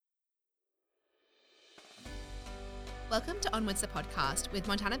Welcome to Onwards the Podcast with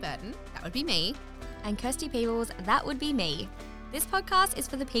Montana Burton, that would be me, and Kirsty Peebles, that would be me. This podcast is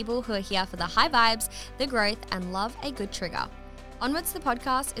for the people who are here for the high vibes, the growth, and love a good trigger. Onwards the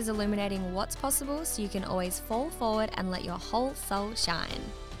Podcast is illuminating what's possible so you can always fall forward and let your whole soul shine.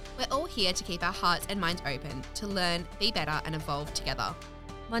 We're all here to keep our hearts and minds open, to learn, be better, and evolve together.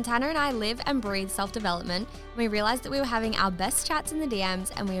 Montana and I live and breathe self-development. We realised that we were having our best chats in the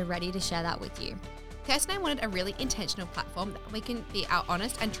DMs and we are ready to share that with you. Kirsten and I wanted a really intentional platform that we can be our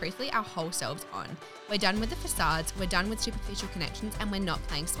honest and truthfully our whole selves on. We're done with the facades, we're done with superficial connections, and we're not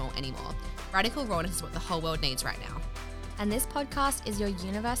playing small anymore. Radical rawness is what the whole world needs right now. And this podcast is your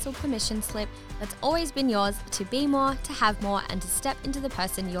universal permission slip that's always been yours to be more, to have more, and to step into the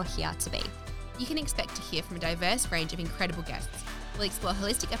person you're here to be. You can expect to hear from a diverse range of incredible guests. We'll explore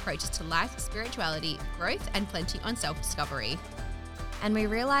holistic approaches to life, spirituality, growth, and plenty on self-discovery. And we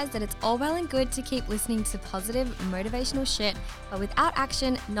realize that it's all well and good to keep listening to positive, motivational shit, but without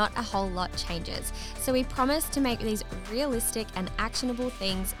action, not a whole lot changes. So we promise to make these realistic and actionable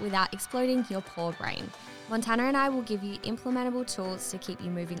things without exploding your poor brain. Montana and I will give you implementable tools to keep you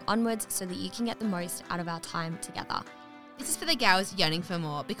moving onwards so that you can get the most out of our time together. This is for the gals yearning for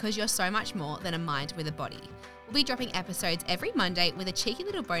more, because you're so much more than a mind with a body. We'll be dropping episodes every Monday with a cheeky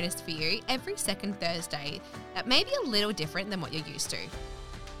little bonus for you every second Thursday that may be a little different than what you're used to.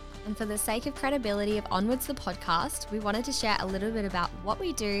 And for the sake of credibility of Onwards the Podcast, we wanted to share a little bit about what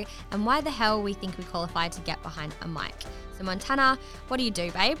we do and why the hell we think we qualify to get behind a mic. So Montana, what do you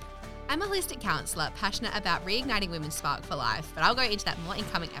do, babe? I'm a holistic counsellor, passionate about reigniting women's spark for life, but I'll go into that more in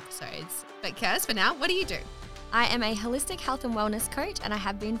coming episodes. But Kirst, for now, what do you do? I am a holistic health and wellness coach, and I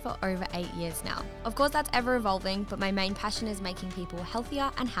have been for over 8 years now. Of course, that's ever evolving, but my main passion is making people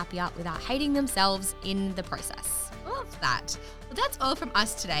healthier and happier without hating themselves in the process. Love that. Well, that's all from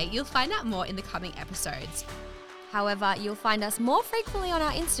us today. You'll find out more in the coming episodes. However, you'll find us more frequently on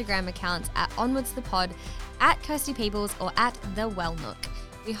our Instagram accounts at Onwards the Pod, at Kirsty Peebles, or at The Well Nook.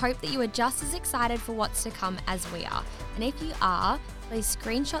 We hope that you are just as excited for what's to come as we are. And if you are, please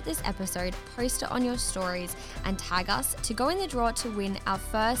screenshot this episode, post it on your stories, and tag us to go in the draw to win our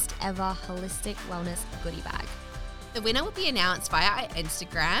first ever holistic wellness goodie bag. The winner will be announced via our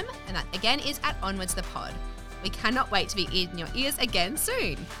Instagram, and that again is at Onwards the Pod. We cannot wait to be in your ears again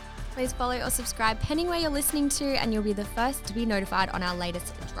soon. Please follow or subscribe depending where you're listening to, and you'll be the first to be notified on our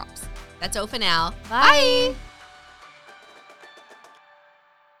latest drops. That's all for now. Bye.